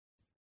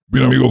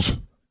Bien amigos,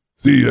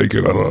 sí hay que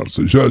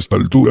agarrarse. Ya a esta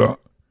altura,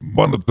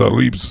 Marta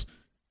Reeves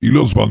y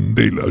los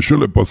Vandellas. Yo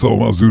le he pasado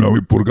más de una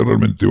vez porque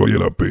realmente vale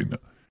la pena.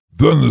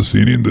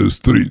 Dancing in the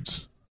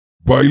streets.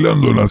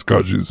 Bailando en las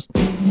calles.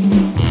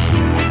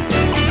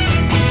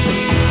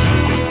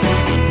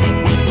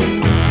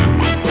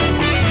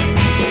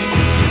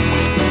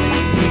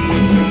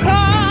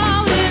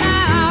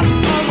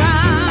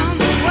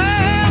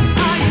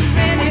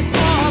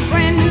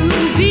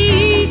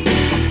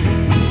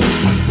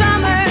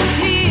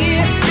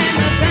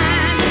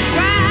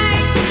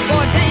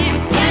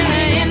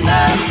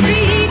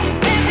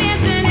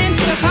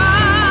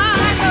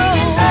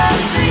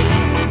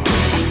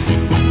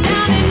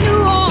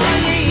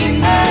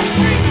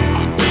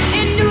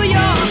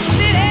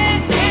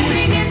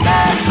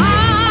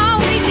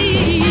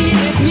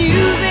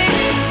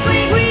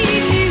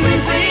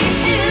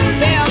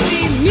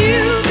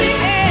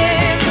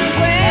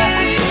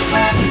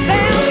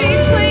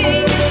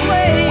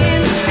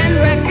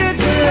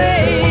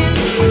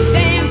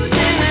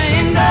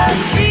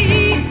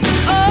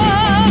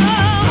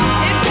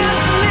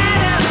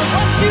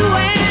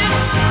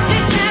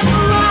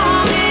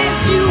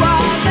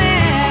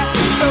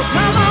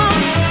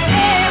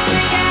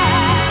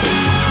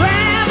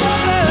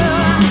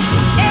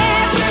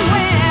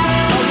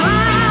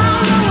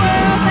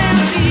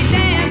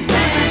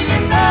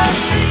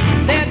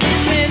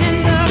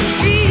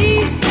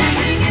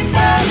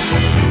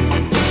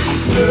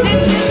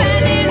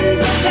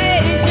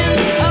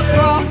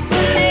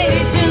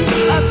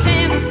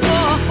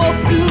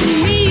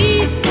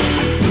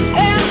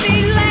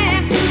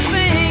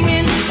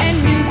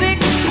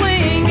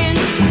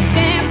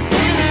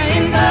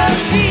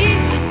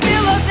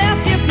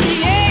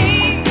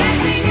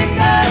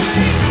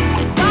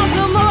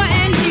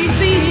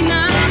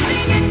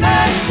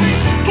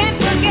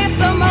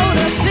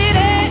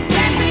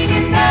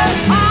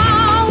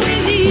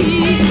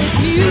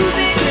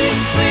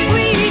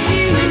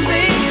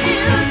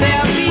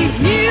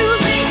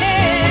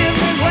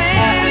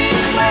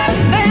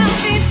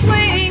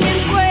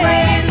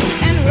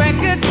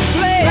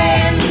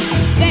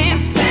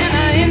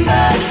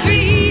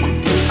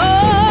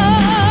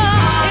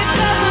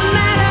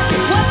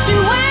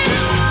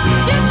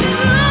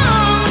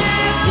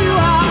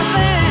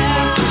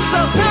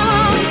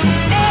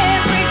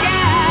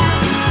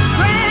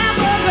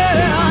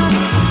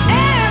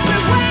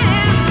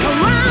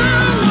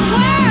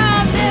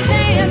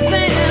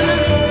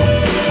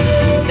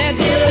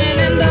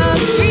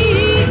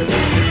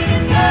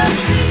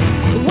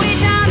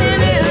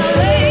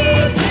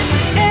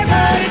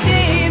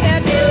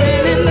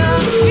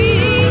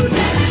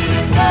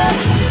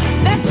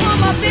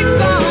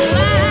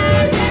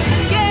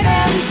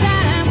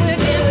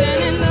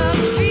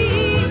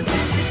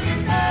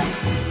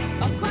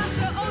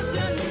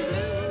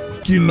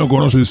 ¿Quién no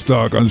conoce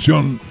esta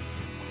canción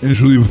en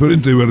sus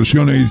diferentes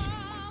versiones?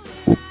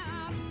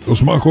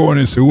 Los más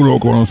jóvenes seguro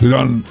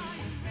conocerán,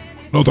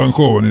 no tan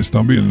jóvenes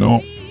también,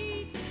 ¿no?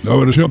 La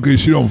versión que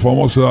hicieron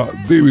famosa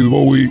David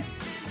Bowie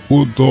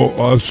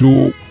junto a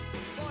su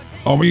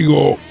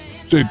amigo,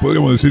 sí,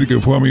 podríamos decir que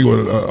fue amigo,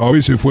 a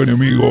veces fue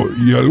enemigo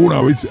y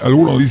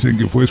algunos dicen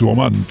que fue su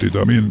amante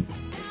también,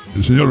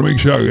 el señor Mick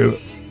Jagger.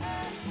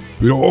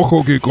 Pero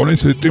ojo que con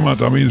ese tema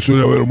también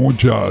suele haber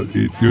mucha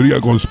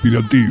teoría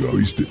conspirativa,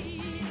 ¿viste?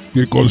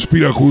 Que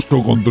conspira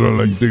justo contra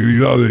la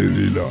integridad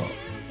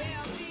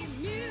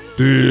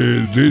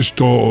de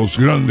estos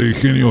grandes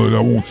genios de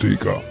la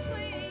música.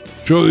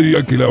 Yo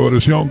diría que la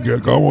versión que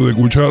acabamos de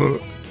escuchar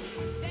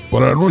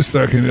para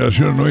nuestra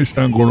generación no es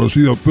tan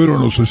conocida, pero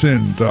en los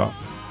 60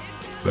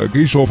 la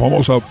que hizo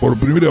famosa por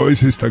primera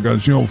vez esta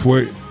canción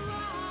fue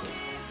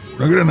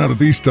una gran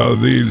artista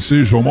del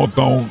sello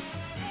Motown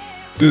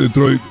de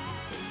Detroit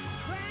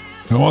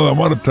llamada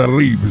Marta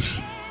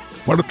Reeves.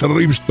 Marta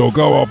Reeves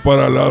tocaba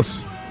para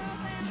las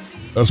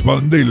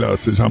Vandellas,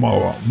 se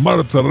llamaba.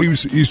 Marta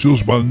Reeves y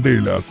sus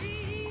Vandellas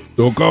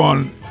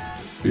tocaban,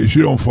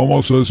 hicieron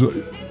famosos.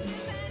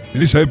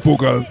 En esa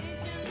época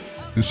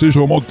el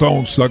sello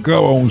Motown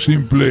sacaba un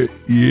simple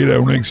y era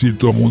un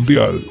éxito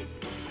mundial.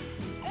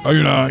 Hay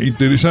una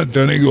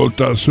interesante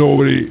anécdota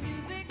sobre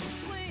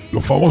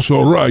los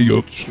famosos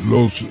riots,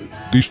 los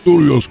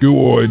disturbios que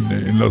hubo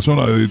en la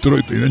zona de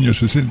Detroit en el año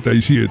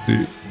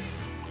 67,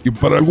 que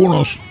para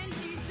algunos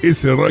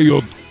ese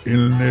riot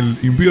en el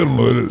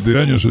invierno del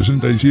año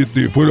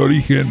 67 fue el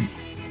origen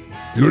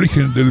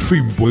del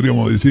fin,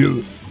 podríamos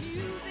decir,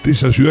 de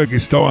esa ciudad que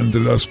estaba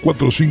entre las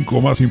 4 o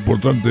 5 más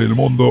importantes del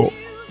mundo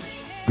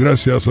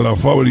gracias a la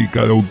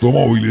fábrica de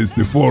automóviles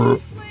de Ford,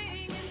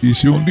 y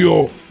se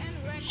hundió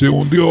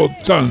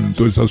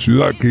tanto esa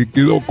ciudad que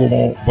quedó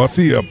como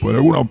vacía, por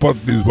algunas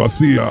partes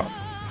vacía.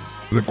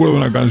 Recuerdo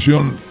una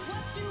canción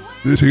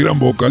de ese gran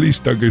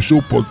vocalista que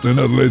supo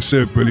tener Led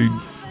Zeppelin,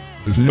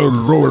 el señor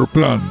Robert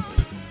Plant,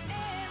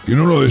 que en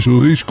uno de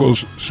sus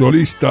discos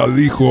solista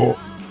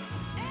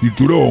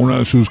tituló una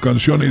de sus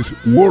canciones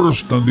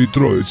Worse Than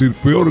Detroit, es decir,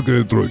 peor que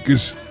Detroit, que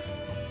es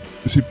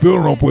decir,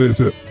 peor no puede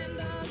ser.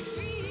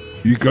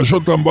 Y cayó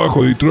tan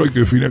bajo Detroit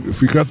que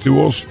fíjate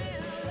vos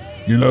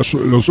y en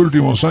los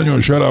últimos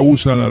años ya la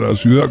usan a la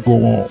ciudad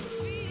como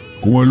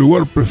el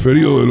lugar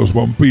preferido de los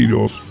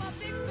vampiros.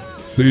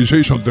 Sí,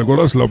 Jason, ¿te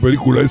acordás la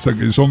película esa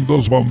que son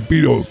dos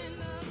vampiros?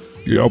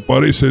 Que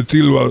aparece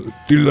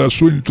Tilda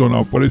Swinton,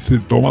 aparece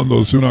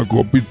tomándose una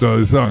copita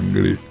de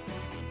sangre.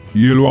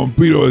 Y el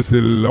vampiro es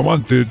el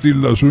amante de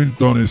Tilda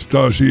Swinton,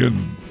 está allí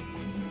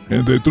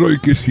en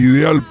Detroit, que es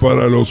ideal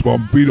para los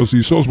vampiros.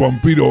 Si sos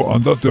vampiro,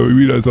 andate a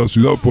vivir a esa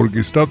ciudad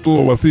porque está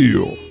todo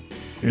vacío.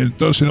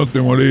 Entonces no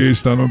te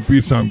molesta, no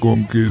empiezan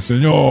con que,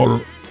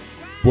 señor,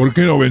 ¿por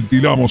qué no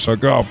ventilamos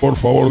acá? Por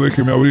favor,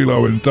 déjeme abrir la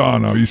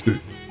ventana, ¿viste?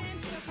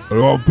 Al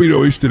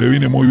vampiro, ¿viste? Le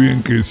viene muy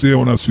bien que sea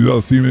una ciudad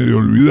así medio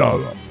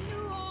olvidada.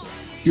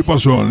 ¿Qué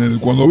pasó?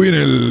 Cuando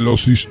vienen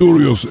los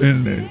disturbios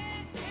en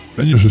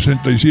el año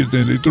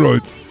 67 en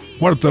Detroit,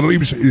 Martha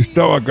Reeves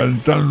estaba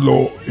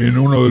cantando en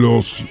uno de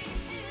los...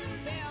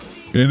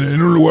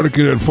 En un lugar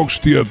que era el Fox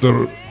Theater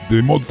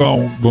de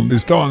Motown, donde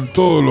estaban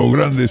todos los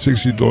grandes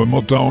éxitos de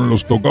Motown,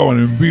 los tocaban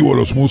en vivo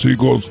los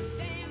músicos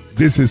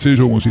de ese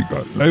sello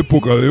musical. La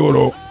época de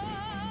oro,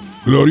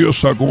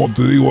 gloriosa, como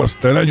te digo,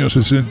 hasta el año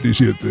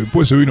 67.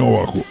 Después se vino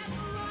abajo.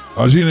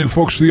 Allí en el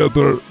Fox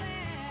Theater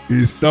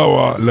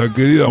estaba la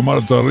querida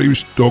Martha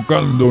Reeves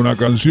tocando una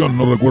canción,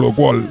 no recuerdo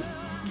cuál,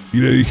 y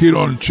le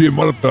dijeron, che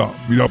Marta,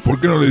 mira, ¿por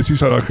qué no le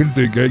decís a la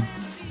gente que hay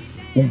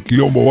un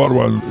quilombo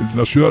bárbaro? En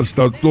la ciudad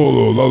está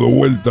todo dado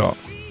vuelta,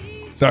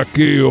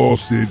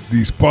 saqueos,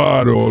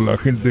 disparos, la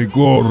gente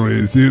corre,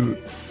 es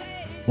decir,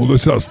 un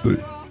desastre.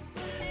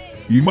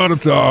 Y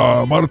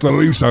Martha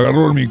Reeves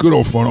agarró el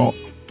micrófono,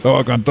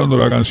 estaba cantando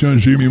la canción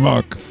Jimmy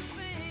Mac,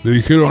 le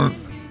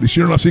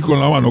hicieron así con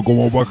la mano,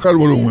 como bajar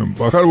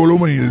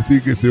volumen y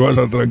decir que se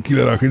vaya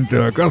tranquila la gente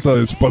a la casa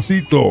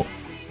despacito,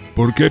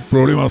 porque hay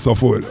problemas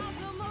afuera.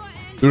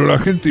 Pero la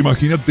gente,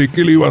 imagínate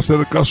qué le iba a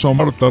hacer caso a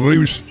Martha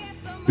Reeves,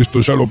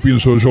 esto ya lo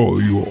pienso yo,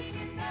 digo,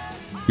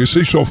 que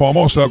se hizo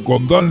famosa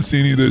con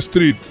Dancing in the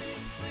Street.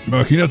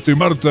 Imagínate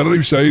Martha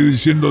Reeves ahí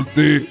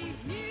diciéndote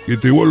que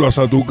te vuelvas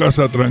a tu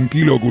casa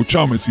tranquilo,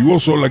 escuchame, si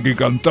vos sos la que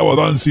cantaba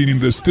Dancing in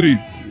the Street,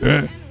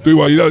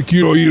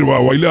 quiero ir a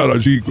bailar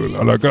allí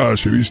a la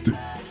calle, ¿viste?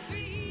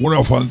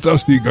 Una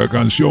fantástica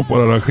canción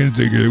para la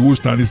gente que le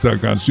gustan esas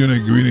canciones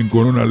que vienen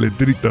con una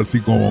letrita así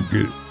como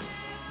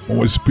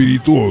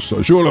espirituosa.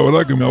 Yo la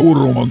verdad que me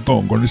aburro un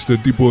montón con este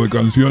tipo de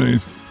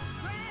canciones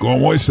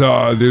como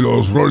esa de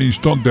los Rolling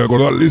Stones, ¿te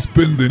acordás? Let's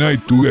spend the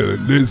night together,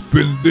 let's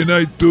spend the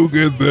night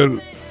together.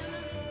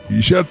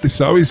 Y ya te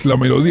sabes, la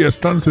melodía es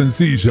tan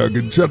sencilla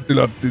que ya te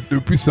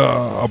empieza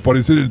a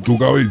aparecer en tu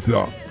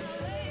cabeza.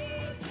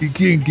 ¿Y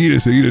quién quiere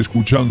seguir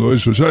escuchando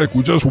eso? Ya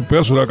escuchás un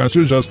pedazo de la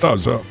canción, ya está,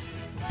 ya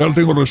la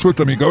tengo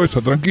resuelta en mi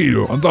cabeza,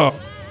 tranquilo, anda.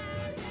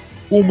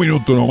 Un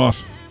minuto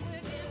nomás.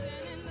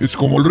 Es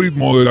como el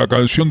ritmo de la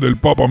canción del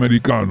Papa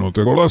Americano.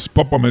 ¿Te acordás?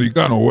 Papa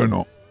Americano,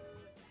 bueno.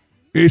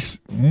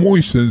 Es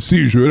muy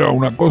sencillo, era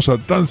una cosa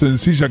tan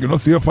sencilla que no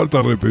hacía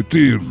falta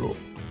repetirlo.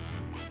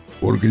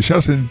 Porque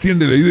ya se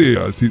entiende la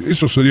idea. Es decir,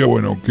 eso sería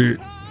bueno, que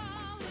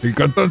el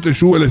cantante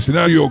sube al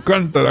escenario,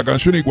 canta la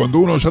canción y cuando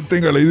uno ya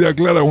tenga la idea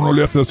clara, uno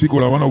le hace así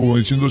con la mano como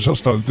diciendo, ya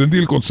está, entendí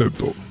el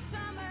concepto.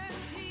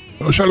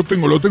 No, ya lo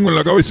tengo en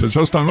la cabeza,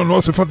 ya está, no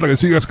hace falta que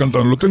sigas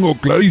cantando, lo tengo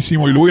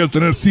clarísimo y lo voy a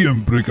tener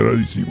siempre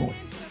clarísimo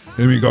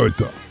en mi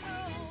cabeza.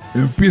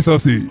 Empieza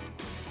así.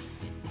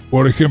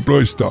 Por ejemplo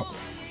esta.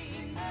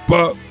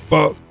 Pa,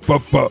 pa, pa,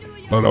 pa,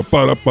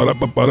 para,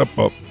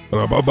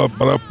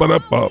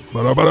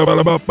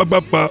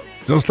 pa.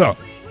 Ya está.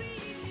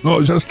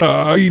 No, ya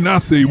está, ahí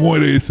nace y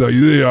muere esa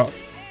idea.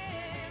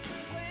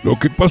 Lo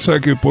que pasa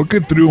es que ¿por qué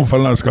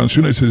triunfan las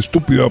canciones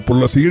estúpidas? Por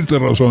la siguiente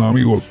razón,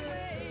 amigos.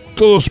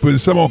 Todos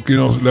pensamos que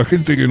la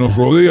gente que nos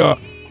rodea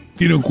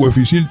tiene un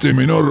coeficiente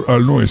menor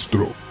al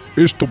nuestro.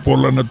 Esto por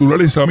la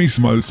naturaleza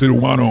misma del ser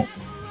humano.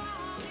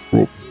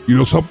 Y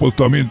los sapos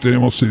también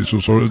tenemos eso,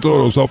 sobre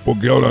todo los sapos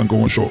que hablan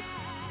como yo.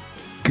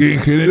 Que en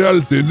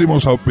general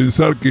tendemos a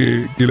pensar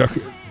que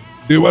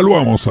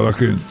devaluamos a la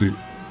gente.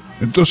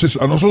 Entonces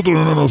a nosotros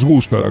no nos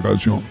gusta la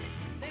canción,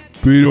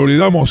 pero le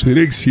damos el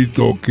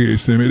éxito que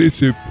se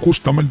merece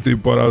justamente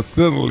para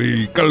hacerle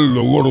el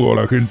caldo gordo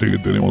a la gente que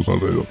tenemos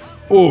alrededor.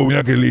 Oh,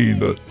 mira qué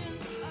linda.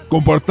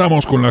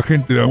 Compartamos con la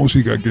gente la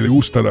música que le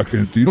gusta a la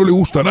gente y no le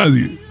gusta a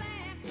nadie.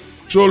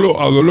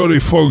 Solo a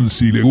Dolores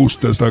Fonsi le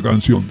gusta esta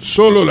canción.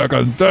 Solo la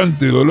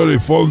cantante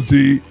Dolores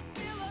Fonsi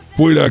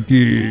fue la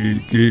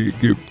que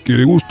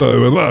le gusta de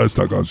verdad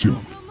esta canción.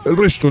 El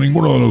resto,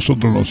 ninguno de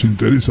nosotros nos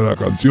interesa la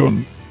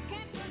canción.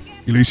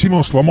 Y la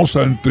hicimos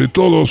famosa entre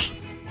todos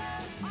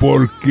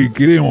porque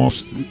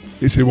queremos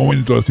ese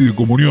momento así de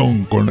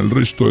comunión con el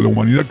resto de la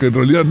humanidad que en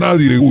realidad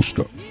nadie le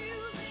gusta.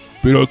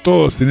 Pero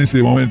todos en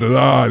ese momento,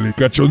 dale,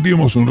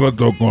 cachondeemos un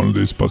rato con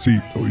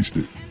Despacito,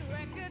 ¿viste?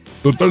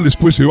 Total,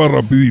 después se va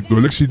rapidito.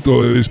 El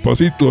éxito de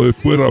Despacito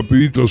después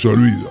rapidito se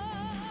olvida.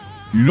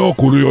 Y no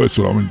ocurrió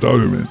eso,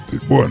 lamentablemente.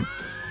 Bueno,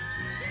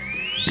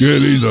 qué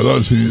linda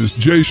Dancing.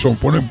 Jason,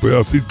 pone un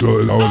pedacito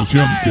de la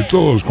versión que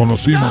todos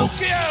conocimos.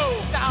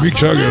 Mick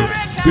Jagger,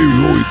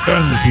 David Bowie,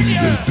 Dancing in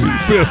the Street.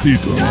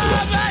 Pedacito, ¿no?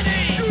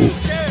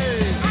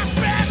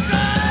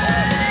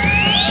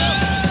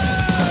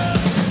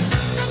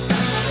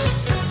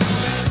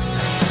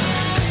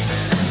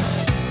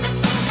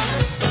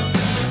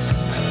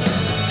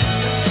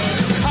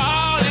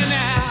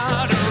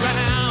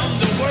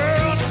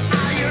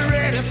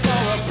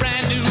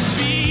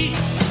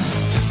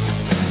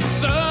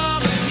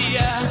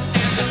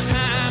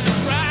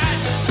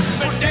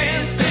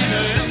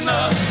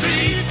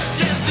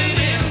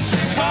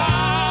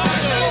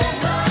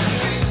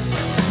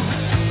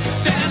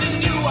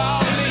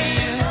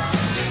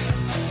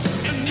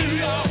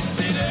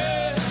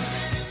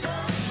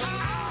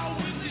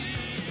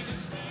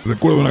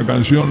 recuerdo una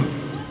canción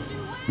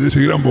de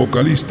ese gran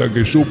vocalista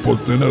que supo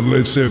tener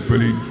Led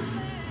Zeppelin,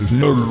 el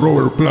señor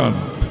Robert Plant,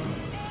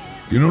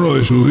 que en uno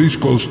de sus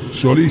discos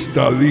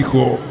solista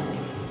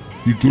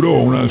tituló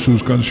una de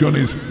sus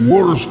canciones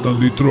Worse Than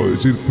Detroit,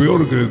 es decir,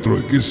 peor que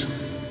Detroit, que es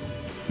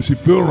decir,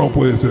 peor no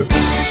puede ser.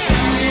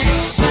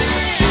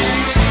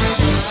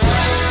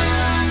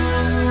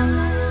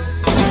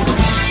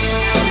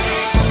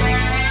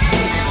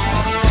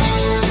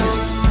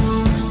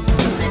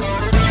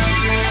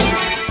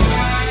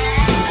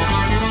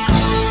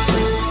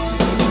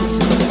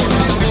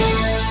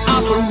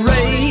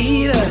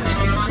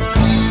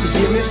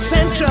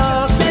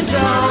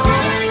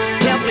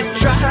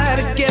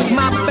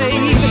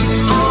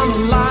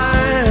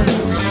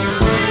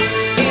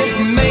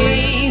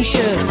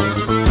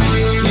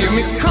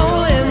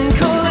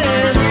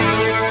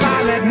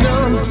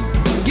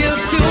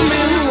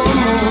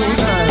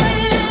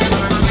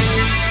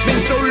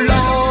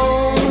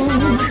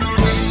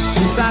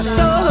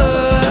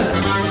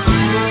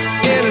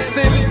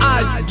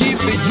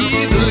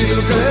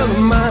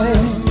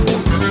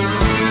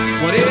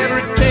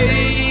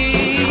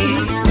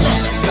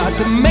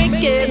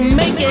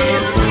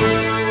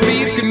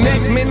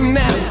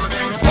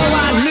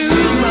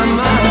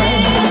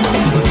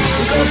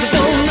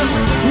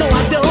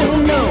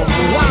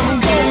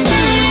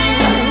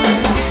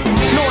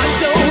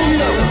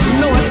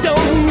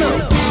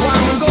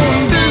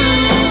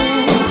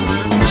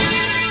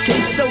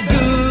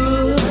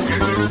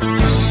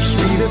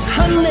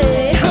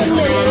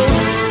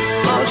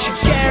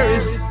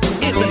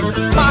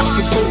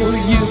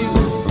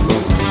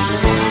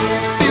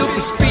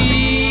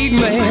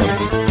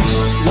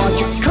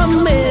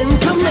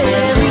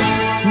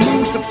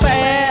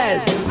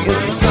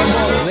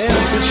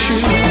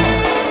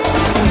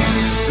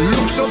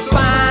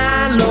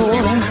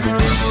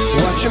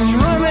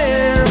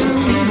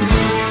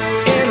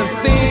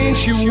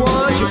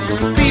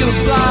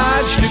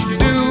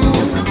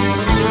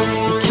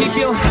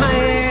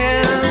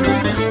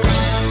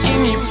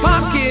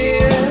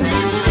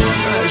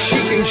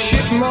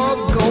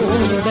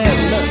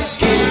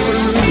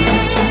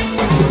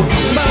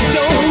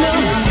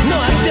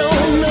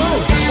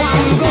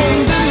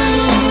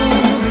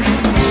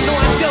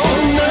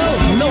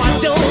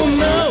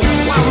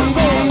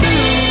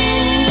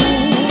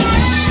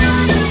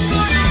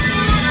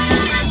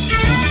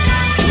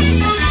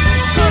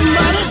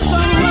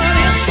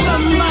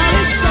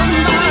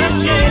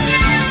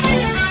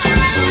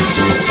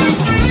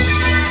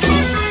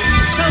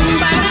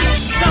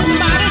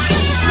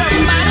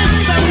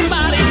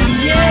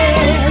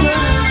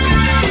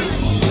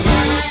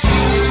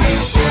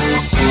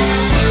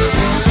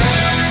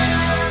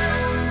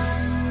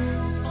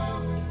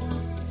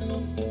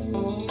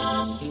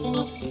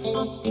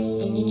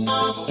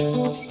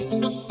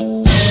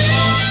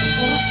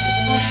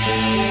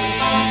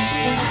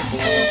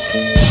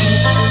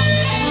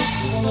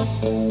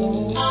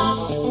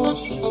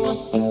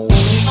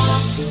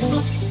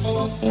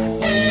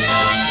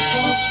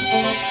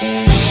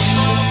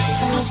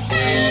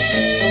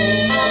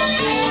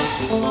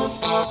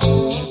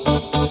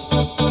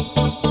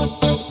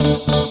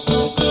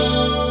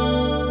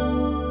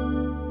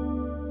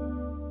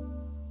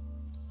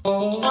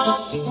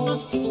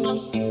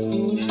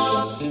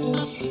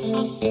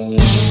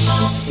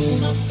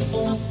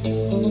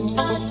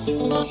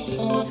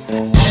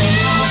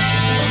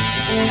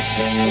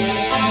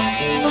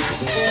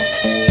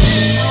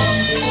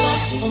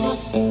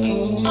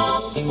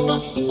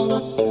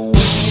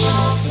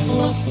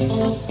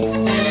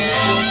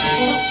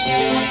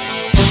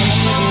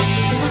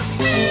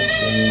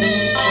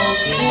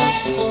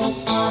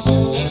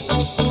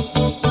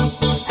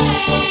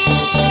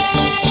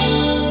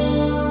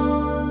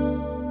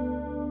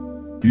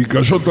 Y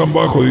cayó tan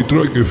bajo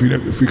Detroit que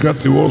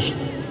fíjate vos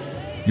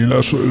que en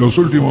los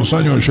últimos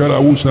años ya la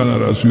usan a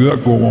la ciudad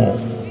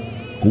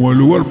como el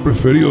lugar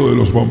preferido de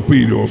los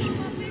vampiros.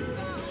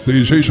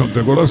 Sí, Jason, ¿te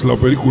acordás la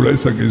película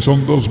esa que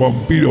son dos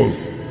vampiros?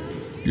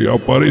 Que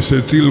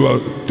aparece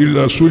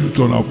Tilda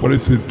Swinton,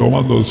 aparece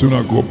tomándose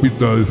una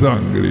copita de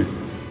sangre.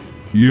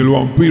 Y el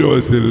vampiro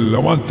es el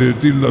amante de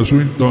Tilda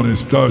Swinton,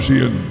 está allí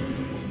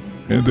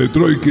en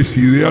Detroit, que es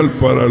ideal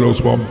para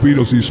los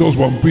vampiros. Si sos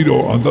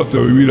vampiro, andate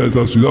a vivir a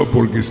esa ciudad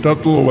porque está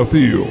todo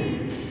vacío.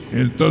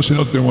 Entonces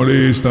no te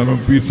molesta, no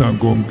empiezan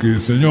con que,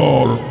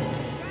 señor,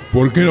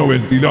 ¿por qué no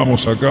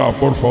ventilamos acá?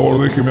 Por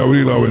favor, déjeme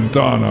abrir la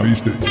ventana,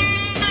 ¿viste?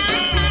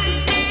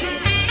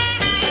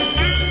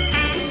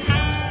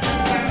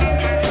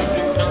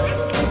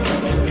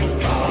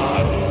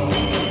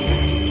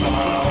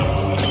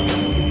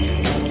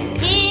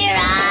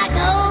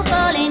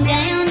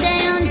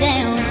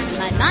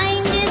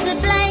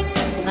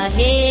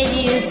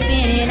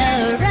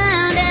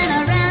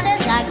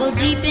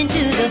 Deep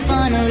into the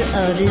funnel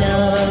of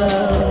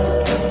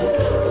love.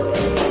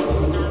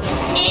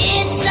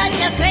 It's such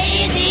a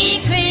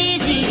crazy,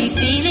 crazy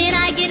feeling.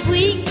 I get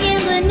weak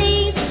in the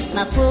knees.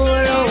 My poor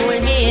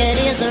old head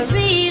is a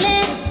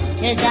reeling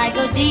as I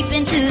go deep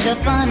into the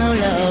funnel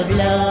of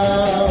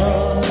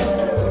love.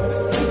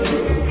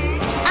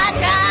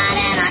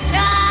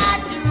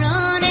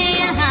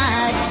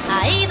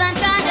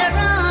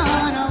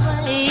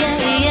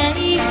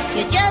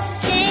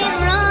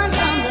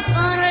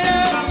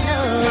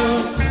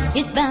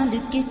 it's bound to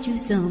get you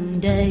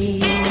someday.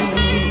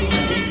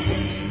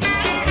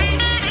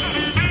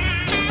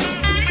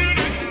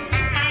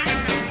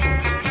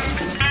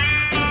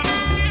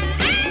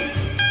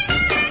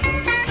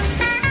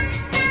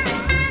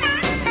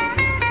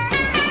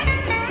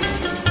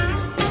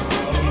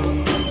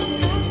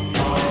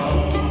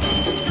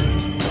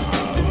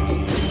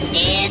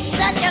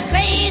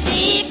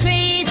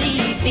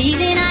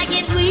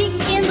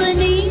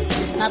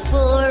 My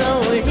poor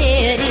old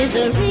head is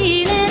a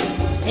reeling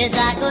as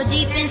I go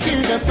deep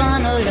into the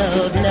funnel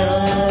of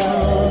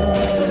love.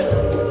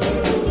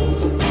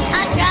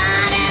 I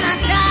tried and I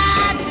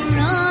tried to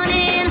run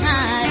and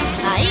hide.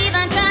 I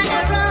even tried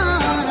to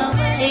run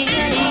away.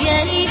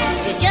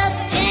 You just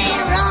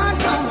can't run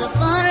from the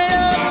funnel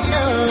of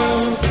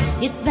love.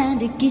 It's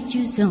bound to get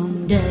you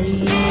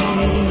someday.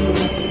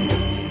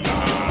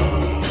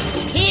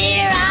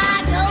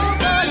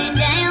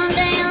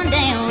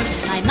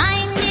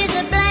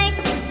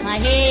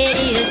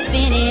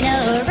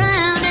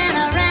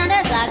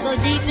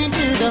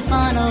 The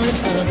funnel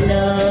of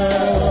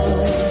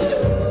love,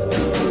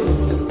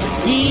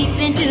 deep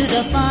into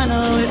the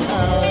funnel of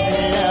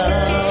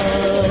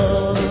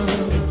love,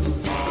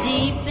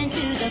 deep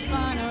into the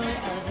funnel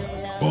of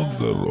love. On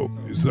the rock,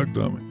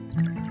 exactamente.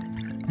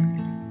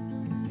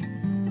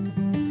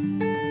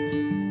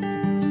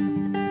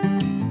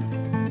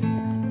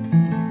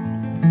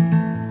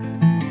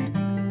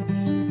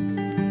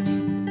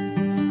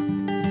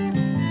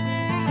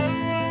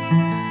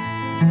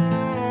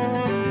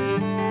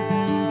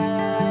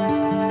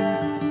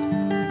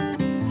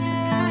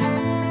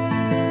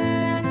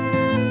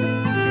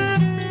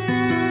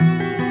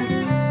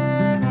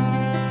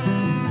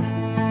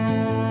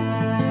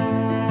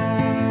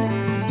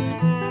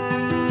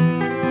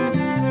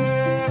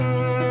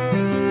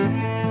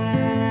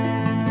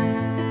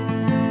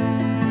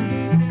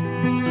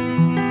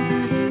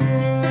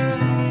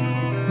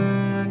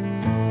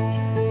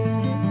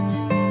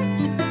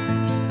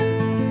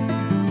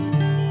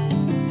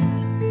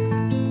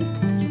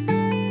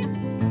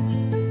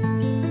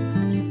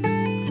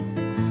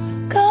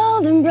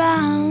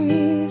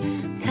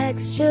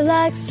 Texture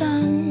like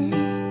sun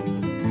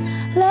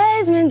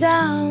lays me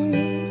down.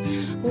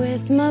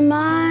 With my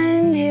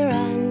mind he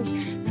runs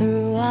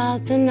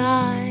throughout the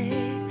night.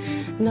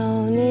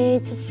 No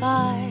need to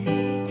fight,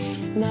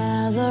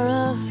 never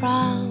a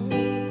frown.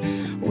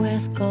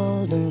 With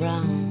golden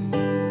brown,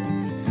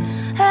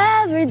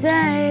 every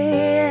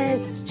day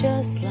it's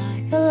just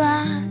like the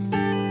last.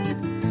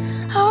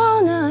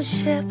 On a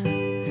ship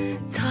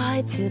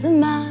tied to the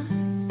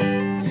mast,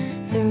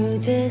 through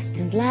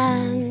distant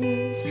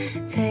lands,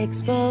 takes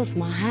both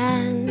my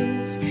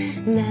hands,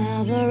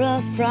 never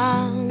a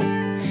frown,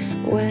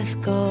 with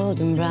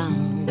golden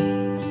brown.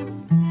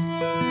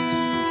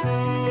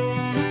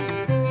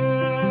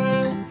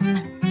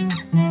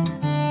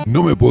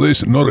 No me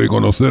podés no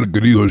reconocer,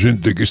 querido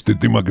oyente, que este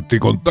tema que te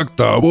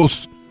contacta a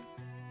vos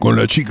con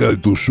la chica de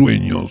tus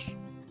sueños,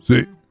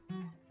 ¿sí?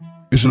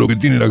 Eso es lo que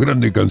tiene la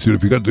grande canción,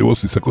 fíjate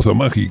vos, esa cosa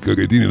mágica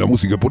que tiene la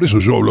música, por eso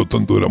yo hablo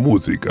tanto de la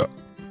música.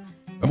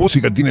 La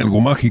música tiene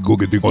algo mágico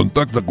que te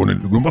contacta con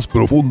lo más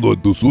profundo de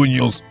tus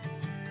sueños,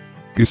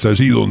 que es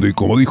allí donde,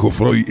 como dijo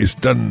Freud,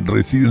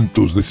 residen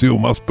tus deseos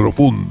más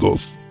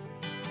profundos,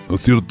 ¿no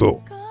es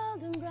cierto?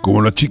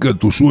 Como la chica de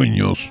tus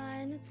sueños,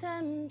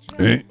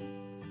 ¿eh?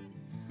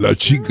 La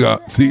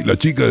chica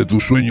de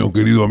tus sueños,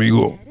 querido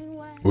amigo,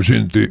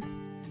 oyente,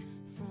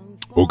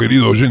 o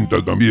querido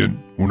oyenta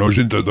también. Una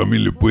oyenta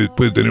también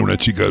puede tener una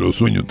chica de los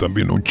sueños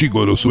también, un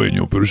chico de los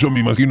sueños, pero yo me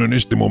imagino en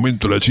este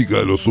momento la chica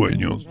de los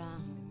sueños.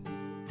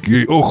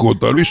 Que, ojo,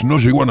 tal vez no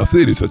llegó a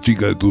nacer esa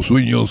chica de tus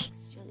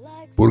sueños,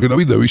 porque la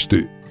vida,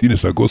 viste, tiene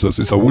esas cosas,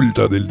 esa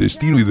vuelta del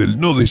destino y del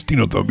no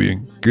destino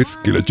también, que es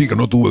que la chica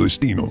no tuvo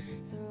destino.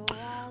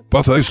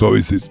 Pasa eso a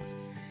veces.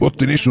 Vos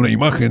tenés una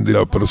imagen de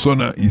la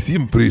persona y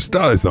siempre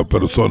está esa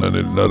persona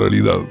en la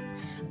realidad.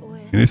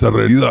 En esa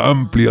realidad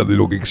amplia de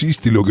lo que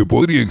existe y lo que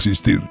podría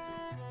existir.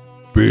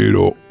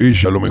 Pero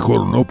ella a lo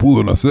mejor no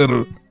pudo nacer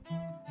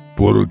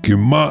porque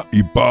Ma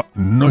y Pa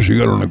no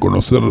llegaron a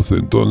conocerse,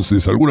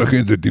 entonces alguna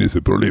gente tiene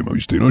ese problema,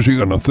 ¿viste? No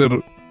llegan a nacer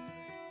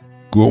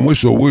como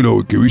esos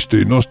vuelos que,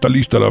 ¿viste? No está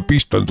lista la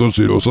pista,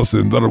 entonces los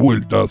hacen dar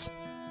vueltas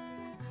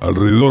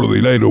alrededor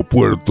del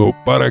aeropuerto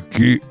para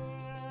que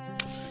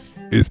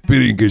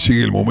esperen que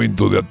llegue el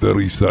momento de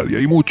aterrizar. Y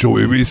hay muchos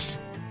bebés,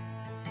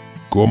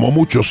 como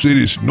muchos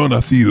seres no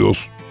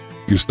nacidos,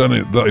 que están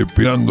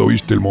esperando,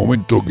 ¿viste? El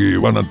momento que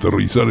van a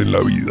aterrizar en la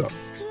vida.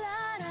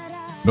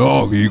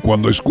 No, y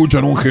cuando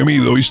escuchan un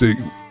gemido, ¿viste?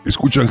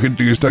 Escuchan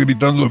gente que está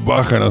gritando,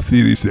 bajan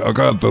así, dice,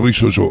 acá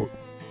aterrizo yo.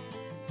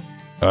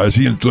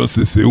 Allí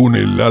entonces se une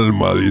el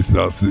alma de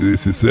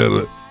ese ser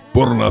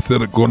por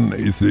nacer con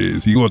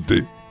ese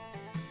cigote,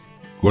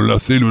 con la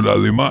célula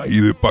de Ma y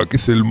de Pa, que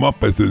es el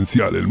mapa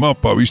esencial. El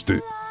mapa,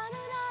 ¿viste?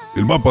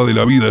 El mapa de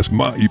la vida es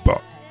Ma y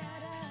Pa.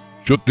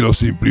 Yo te lo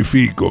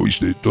simplifico,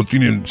 ¿viste? Esto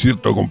tiene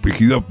cierta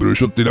complejidad, pero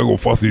yo te lo hago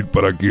fácil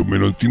para que me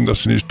lo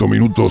entiendas en estos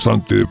minutos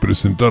antes de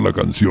presentar la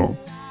canción.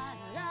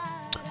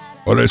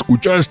 Ahora,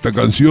 escuchá esta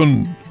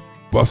canción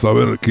vas a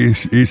ver que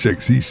ella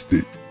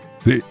existe.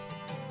 ¿Sí?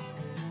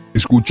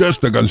 Escuchá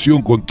esta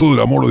canción con todo el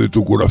amor de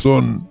tu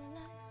corazón,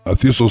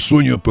 hacia esos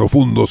sueños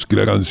profundos que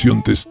la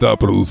canción te está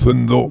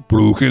produciendo,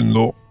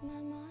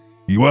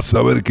 y vas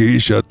a ver que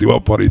ella te va a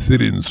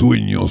aparecer en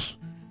sueños,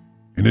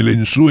 en el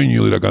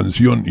ensueño de la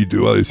canción, y te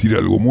va a decir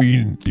algo muy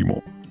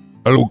íntimo,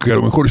 algo que a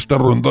lo mejor está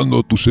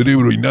rondando tu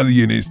cerebro y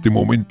nadie en este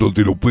momento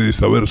te lo puede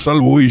saber,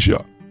 salvo ella.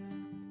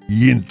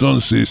 Y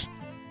entonces,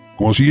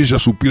 como si ella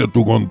supiera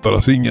tu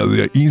contraseña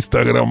de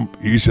Instagram,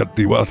 ella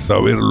te va a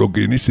saber lo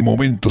que en ese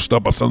momento está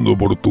pasando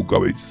por tu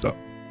cabeza.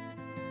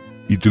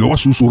 Y te lo va a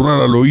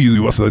susurrar al oído y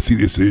vas a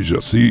decir, es ella,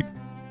 ¿sí?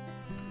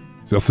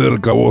 Se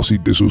acerca a vos y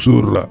te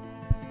susurra.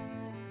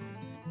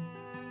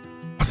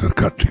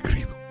 Acércate,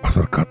 querido,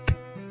 acércate.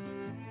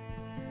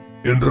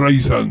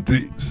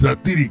 Enraizante,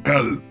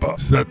 satiricalpa.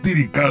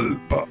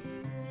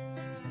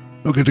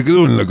 No, que te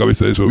quedó en la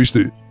cabeza eso,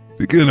 ¿viste?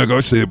 Te queda en la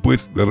cabeza y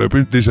después de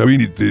repente ella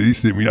viene y te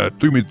dice, mira,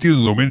 estoy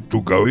metiéndome en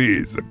tu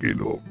cabeza, qué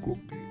loco.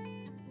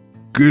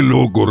 Qué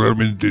loco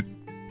realmente.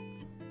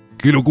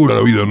 Qué locura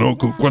la vida, ¿no?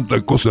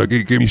 Cuánta cosa,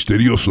 qué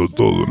misterioso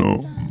todo, ¿no?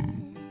 O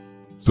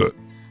sea,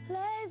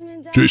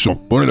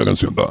 Jason, pone la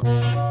canción, da.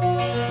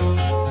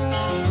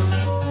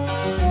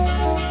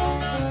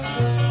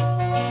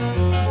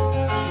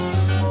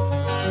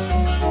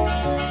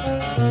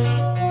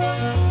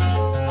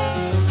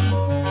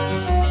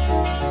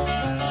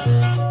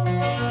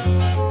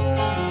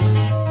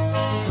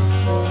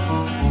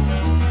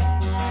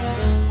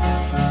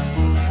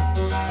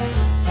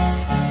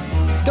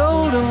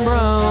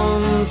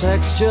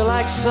 Texture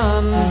like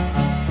sun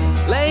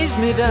lays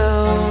me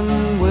down.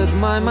 With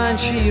my mind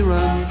she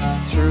runs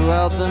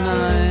throughout the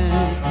night.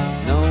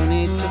 No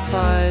need to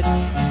fight,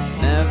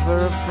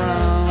 never a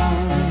frown.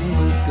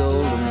 With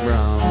golden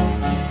brown,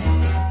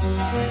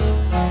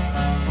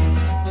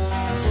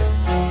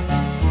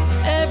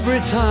 every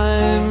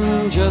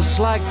time just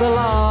like the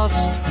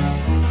last.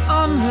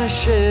 On her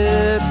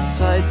ship,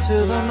 tied to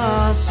the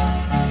mast,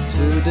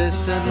 to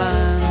distant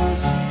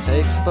lands,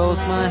 takes both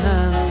my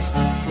hands.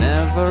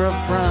 Never a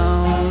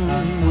frown,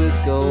 with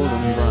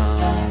golden brown.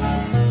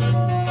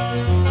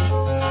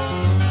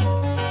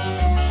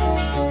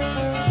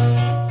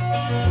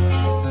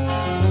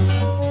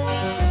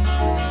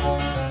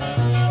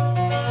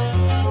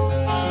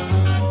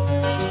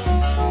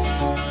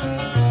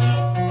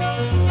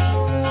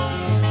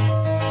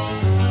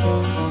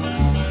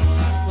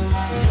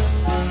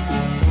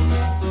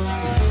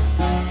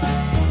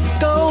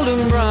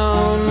 Golden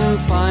brown,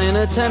 fine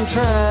a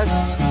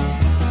temptress.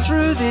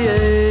 Through the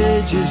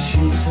ages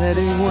she's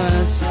heading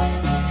west.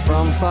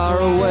 From far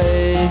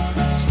away,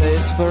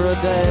 stays for a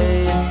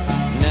day.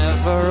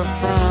 Never a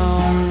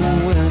frown,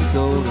 with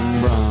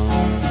golden brown.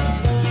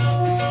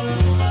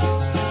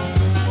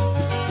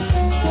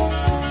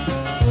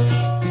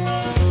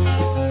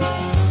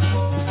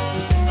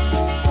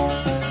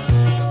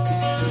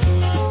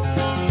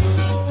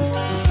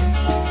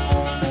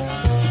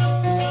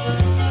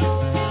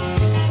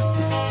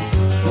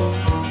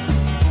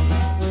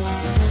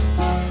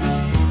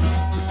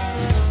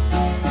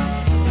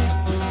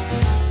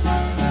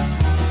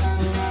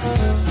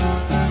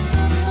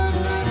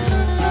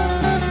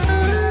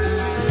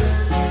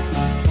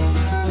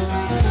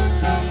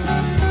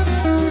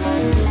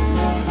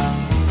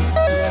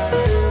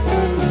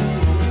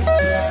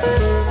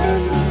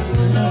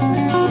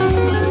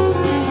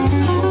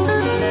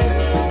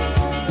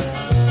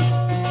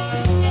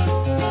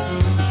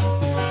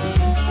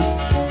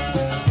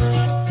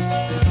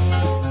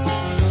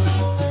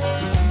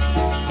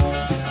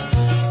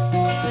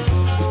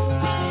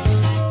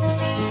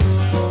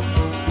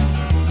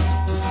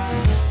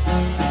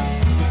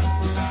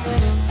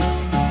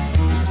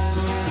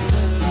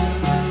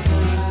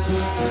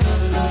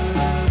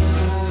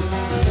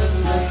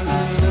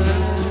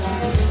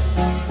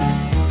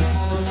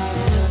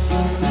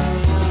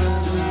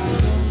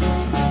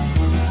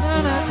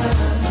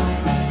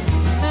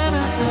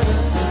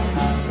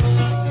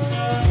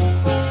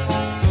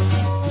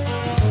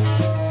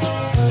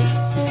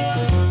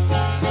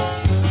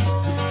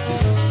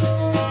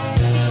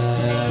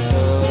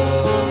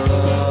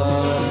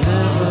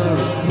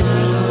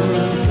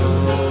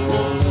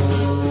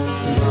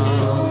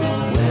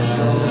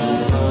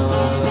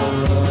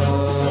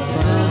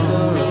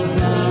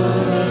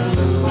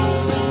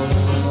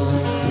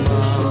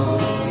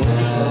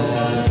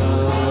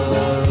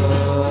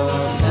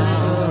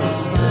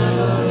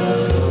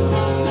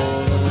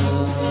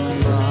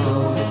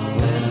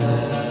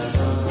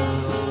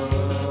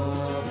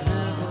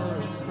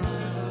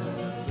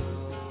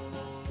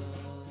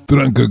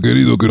 Tranca,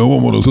 querido, que nos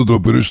vamos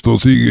nosotros, pero esto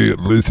sigue,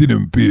 recién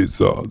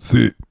empieza,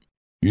 sí.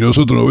 Y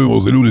nosotros nos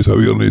vemos de lunes a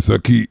viernes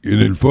aquí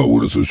en el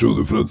fabuloso show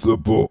de Franz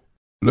Zappo,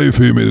 la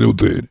FM de la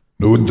UTN,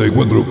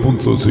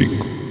 94.5.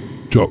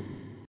 Chao.